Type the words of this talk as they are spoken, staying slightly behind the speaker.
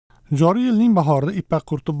Joriy yilning bahorida ipak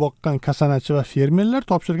qurti boqqan kosanachi va fermerlar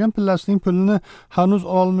topshirgan pillasining pulini ҳануз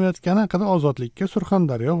ololmayotgani haqida Озодликка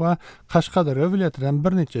Сурхондарё va Qashqadaryo viloyatidan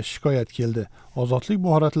bir necha shikoyat keldi. Ozodlik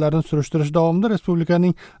bu holatlarni surishtirish davomida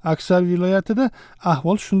respublikaning aksar viloyatida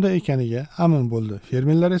ahvol shunday ekaniga amin bo'ldi.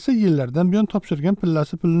 Fermerlar esa yillardan buyon topshirgan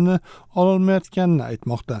pillasi pulini ololmayotganini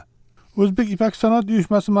aytmoqda. O'zbek ipak sanoat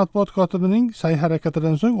uyushmasi matbuot kotibining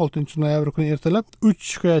sa'y-ҳаракатидан so'ng 6 noyabr kuni ertalab 3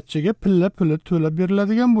 shikoyatchiga pilla puli to'lab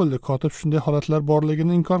beriladigan bo'ldi. Kotib shunday holatlar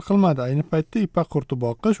borligini inkor qilmadi. Ayni paytda ipak qurti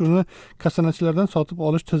boqish, uni kasanachilardan sotib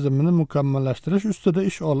olish tizimini mukammallashtirish ustida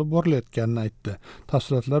ish olib borilayotganini aytdi.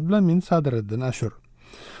 Tafsilotlar bilan men Sadiriddin Ashur.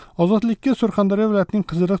 Ozodlikka Surxondaryo viloyatining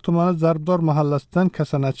Qiziriq tumani Zarbdor mahallasidan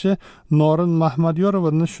kasanachi Norin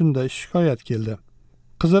Maҳмадёровадан shunday shikoyat keldi.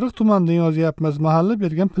 Qiziriq tumanidan yozyapmiz, mahalla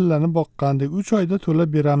bergan pillani boqqandek 3 oyda to'lab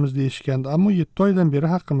beramiz deyishgandi, ammo 7 oydan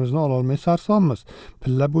beri haqqimizni ololmay sarsonmiz.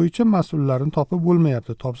 Pilla bo'yicha mas'ullarni topib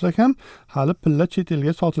bo'lmayapti. Topsak ham hali pilla chet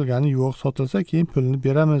elga sotilgani yo'q, sotilsa keyin pulni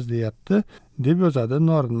beramiz deyapti, deb yozadi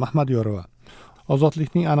Norin Maҳмадёрова.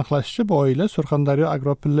 Ozodlikning aniqlashicha, bu oila Surxondaryo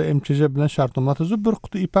agropilla MCJ bilan shartnoma tuzib bir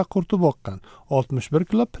quti ipak qurti boqqan, 61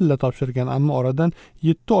 kilo pilla topshirgan, ammo oradan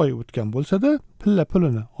 7 oy o'tgan bo'lsa-da, pilla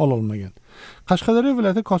pulini ololmagan. Qashqadaryo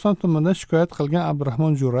viloyati Koson tumanidan shikoyat qilgan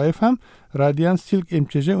Abdurahmon Jo'rayev ham Radian Silk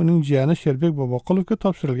MCJ uning jiyani Sherbek Boboqilovga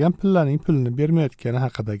topshirilgan pillaning pulini bermayotgani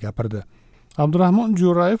haqida gapirdi. Abdurahmon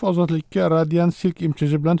Jo'rayev Ozodlikka Radian Silk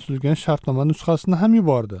MCJ bilan tuzilgan shartnoma nusxasini ham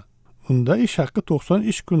yubordi. Unda ish haqi 90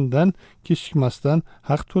 ish kunidan kechikmasdan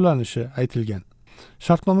haq to'lanishi aytilgan.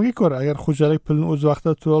 Shartnomaga ko'ra, agar xo'jalik pulini o'z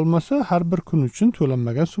vaqtida to'la olmasa, har bir kun uchun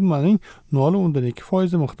to'lanmagan summaning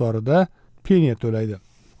 0.2% miqdorida penya to'laydi.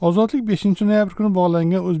 Ozodlik 5 noyabr kuni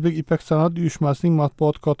bog'langan O'zbek ipak sanoat uyushmasining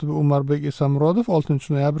matbuot kotibi Umarbek Esamurodov 6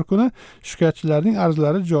 noyabr kuni shikoyatchilarning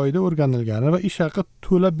arzlari joyida o'rganilgani va ish haqi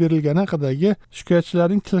to'lab berilgani haqidagi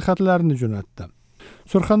shikoyatchilarning tilxatlarini jo'natdi.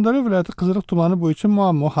 Surxondaryo viloyati Qiziriq tumani bo'yicha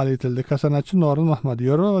muammo hal etildi. Kasanachi Norin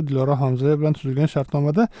Maҳмадёрова va Dilora Hamzoya bilan tuzilgan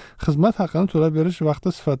shartnomada xizmat haqini to'lab berish vaqti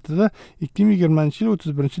sifatida 2020-yil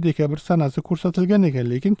 31 dekabr sanasi ko'rsatilgan ekan,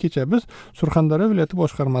 lekin kecha biz Surxondaryo viloyati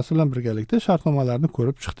boshqarmasi bilan birgalikda shartnomalarni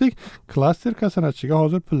ko'rib chiqdik. Klaster kasanachiga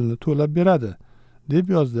hozir pulni to'lab beradi, deb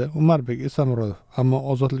yozdi Umarbek Esamurodov. Ammo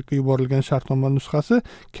Ozodlikka yuborilgan shartnoma nusxasi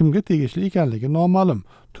kimga tegishli ekanligi noma'lum.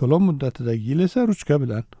 To'lov muddatidagi yil esa ruchka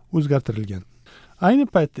bilan o'zgartirilgan. Ayni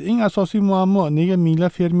paytda eng asosiy muammo nega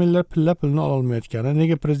minglab fermerlar pilla pulini ololmayotgani,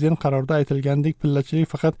 nega prezident qarorida aytilgandek pillachilik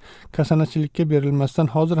faqat kasanachilikka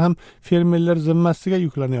berilmasdan hozir ham fermerlar zimmasiga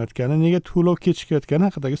yuklanayotgani, nega to'lov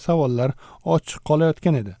kechikayotgani haqidagi savollar ochiq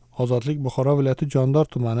qolayotgan edi. Ozodlik Buxoro viloyati Jondor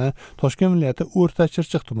tumani, Toshkent viloyati O'rta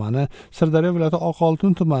Chirchiq tumani, Sirdaryo viloyati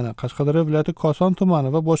Oqoltin tumani, Qashqadaryo viloyati Koson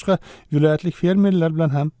tumani va boshqa viloyatlik fermerlar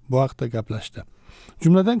bilan ham bu haqda gaplashdi.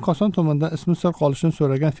 Jumladan Koson tomonidan ismi sir qolishini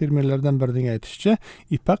so'ragan fermerlardan birining aytishicha,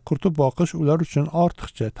 ipak qurti boqish ular uchun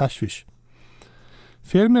ortiqcha tashvish.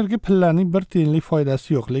 Fermerga pillaning bir tiyinlik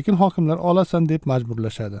foydasi yo'q, lekin hokimlar olasan deb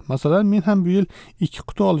majburlashadi. Masalan, men ham bu yil 2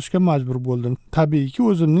 quti olishga majbur bo'ldim. Tabiiyki,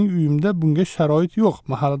 o'zimning uyimda bunga sharoit yo'q.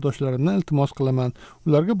 Mahalladoshlarimdan iltimos qilaman.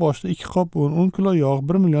 Ularga boshda 2 qop un, 10 kilo yog',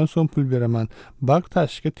 1 million so'm pul beraman. Balk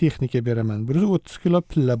tashishga texnika beraman. 130 kilo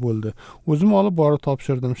pilla bo'ldi. O'zim olib borib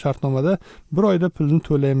topshirdim. Shartnomada 1 oyda pulni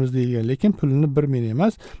to'laymiz deyilgan, lekin pulni bir men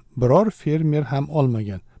emas, biror fermer ham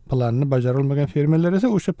olmagan. Planni bajara olmagan fermerlar esa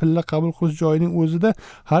o'sha pilla qabul qilish joyining o'zida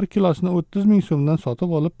har kilosini 30 ming so'mdan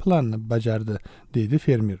sotib olib planni bajardi, deydi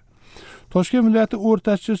fermer. Toshkent viloyati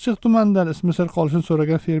O'rta Chirchiq tumanidan ismi sir qolishini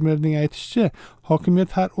so'ragan fermerning aytishicha,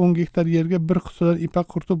 hokimiyat har 10 gektar yerga bir qutidan ipak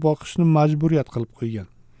qurti boqishni majburiyat qilib qo'ygan.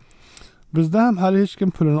 Bizda ham hali hech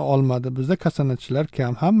kim pulini olmadi. Bizda kasanachilar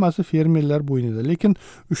kam, hammasi fermerlar bo'ynida. Lekin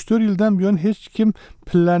 3-4 yildan buyon hech kim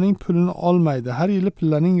pillaning pulini olmaydi. Har yili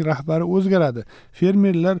pillaning rahbari o'zgaradi.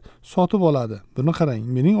 Fermerlar sotib oladi. Buni qarang,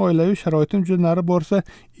 mening oilaviy sharoitim juda nari borsa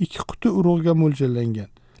 2 quti urug'ga mo'ljallangan.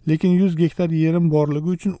 Lekin 100 gektar yerim borligi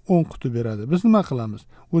uchun 10 quti beradi. Biz nima qilamiz?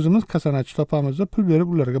 O'zimiz kasanachi topamiz va pul berib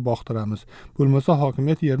ularga boqtiramiz. Bo'lmasa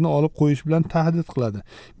hokimiyat yerni olib qo'yish bilan tahdid qiladi.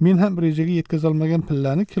 Men ham rejaga yetkazolmagan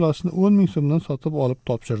pillani kilosini 10 ming so'mdan sotib olib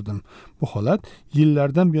topshirdim. Bu holat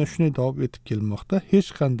yillardan buyon shunday davom etib kelmoqda. Hech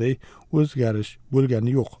qanday o'zgarish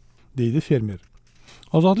bo'lgani yo'q, deydi fermer.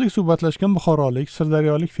 Ozodlik suhbatlashgan buxorolik,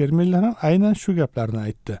 sirdaryolik fermerlar ham aynan shu gaplarni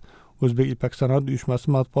aytdi. O'zbek ipak sanoat uyushmasi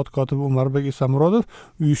matbuot kotibi Umarbek Esamurodov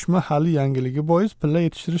uyushma hali yangiligi bois pilla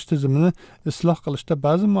yetishtirish tizimini isloh qilishda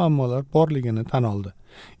ba'zi muammolar borligini tan oldi.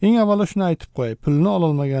 Eng avvalo shuni aytib qo'yay, pulni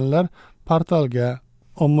ololmaganlar portalga,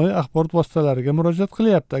 ommaviy axborot vositalariga murojaat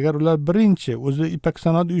qilyapti. Agar ular birinchi O'zbek ipak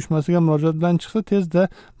sanoat uyushmasiga murojaat bilan chiqsa, tezda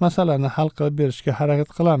masalani hal qilib berishga harakat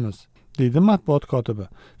qilamiz, deydi matbuot kotibi.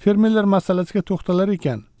 Fermerlar masalasiga to'xtalar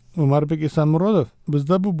ekan, Umarbek Esamurodov: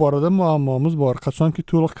 bizda bu borada muammomiz bor. Qachonki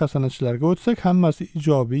to'liq kasanachilarga o'tsak, hammasi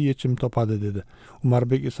ijobiy yechim topadi dedi.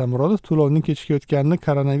 Umarbek Esamurodov to'lovning kechikayotganini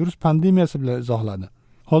koronavirus pandemiyasi bilan izohladi.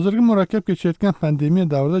 Hozirgi murakkab kechayotgan pandemiya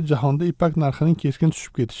davrida jahonda ipak narxining keskin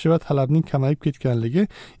tushib ketishi va talabning kamayib ketganligi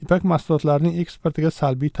ipak mahsulotlarining eksportiga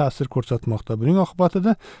salbiy ta'sir ko'rsatmoqda. Buning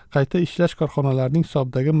oqibatida qayta ishlash korxonalarining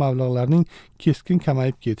hisobidagi mablag'larning keskin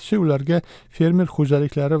kamayib ketishi ularga fermer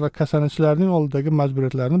xo'jaliklari va kasanachilarning oldidagi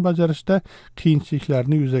majburiyatlarni bajarishda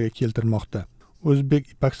qiyinchiliklarni yuzaga keltirmoqda. O'zbek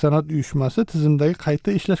ipak sanoat uyushmasi tizimdagi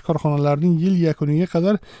qayta ishlash korxonalarining yil yakuniga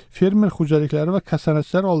qadar fermer xo'jaliklari va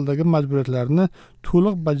kasanachilar oldidagi majburiyatlarni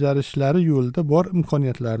to'liq bajarishlari yo'lida bor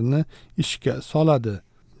imkoniyatlarni ishga soladi,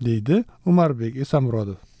 deydi Umarbek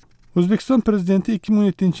Esamurodov. O'zbekiston prezidenti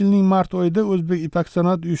 2017-yilning mart oyida O'zbek ipak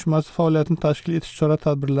sanoat uyushmasi faoliyatini tashkil etish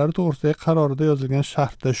chora-tadbirlari to'g'risidagi qarorida yozilgan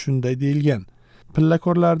sharhda shunday deyilgan: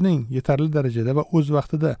 pillakorlarning yetarli darajada va o'z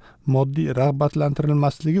vaqtida moddiy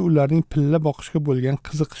rag'batlantirilmasligi ularning pilla boqishga bo'lgan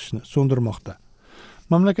qiziqishni so'ndirmoqda.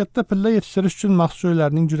 Mamlakatda pilla yetishtirish uchun maxsus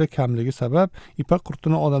joylarning juda kamligi sabab ipak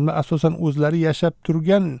qurtini odamlar asosan o'zlari yashab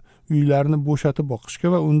turgan uylarni bo'shatib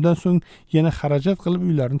boqishga va undan so'ng yana xarajat qilib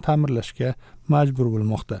uylarni ta'mirlashga majbur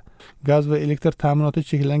bo'lmoqda. Gaz va elektr ta'minoti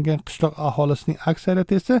cheklangan qishloq aholisining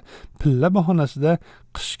aksariyati esa pilla bahonasida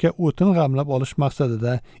qishga o'tin g'amlab olish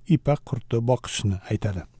maqsadida ipak qurti boqishni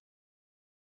aytadi.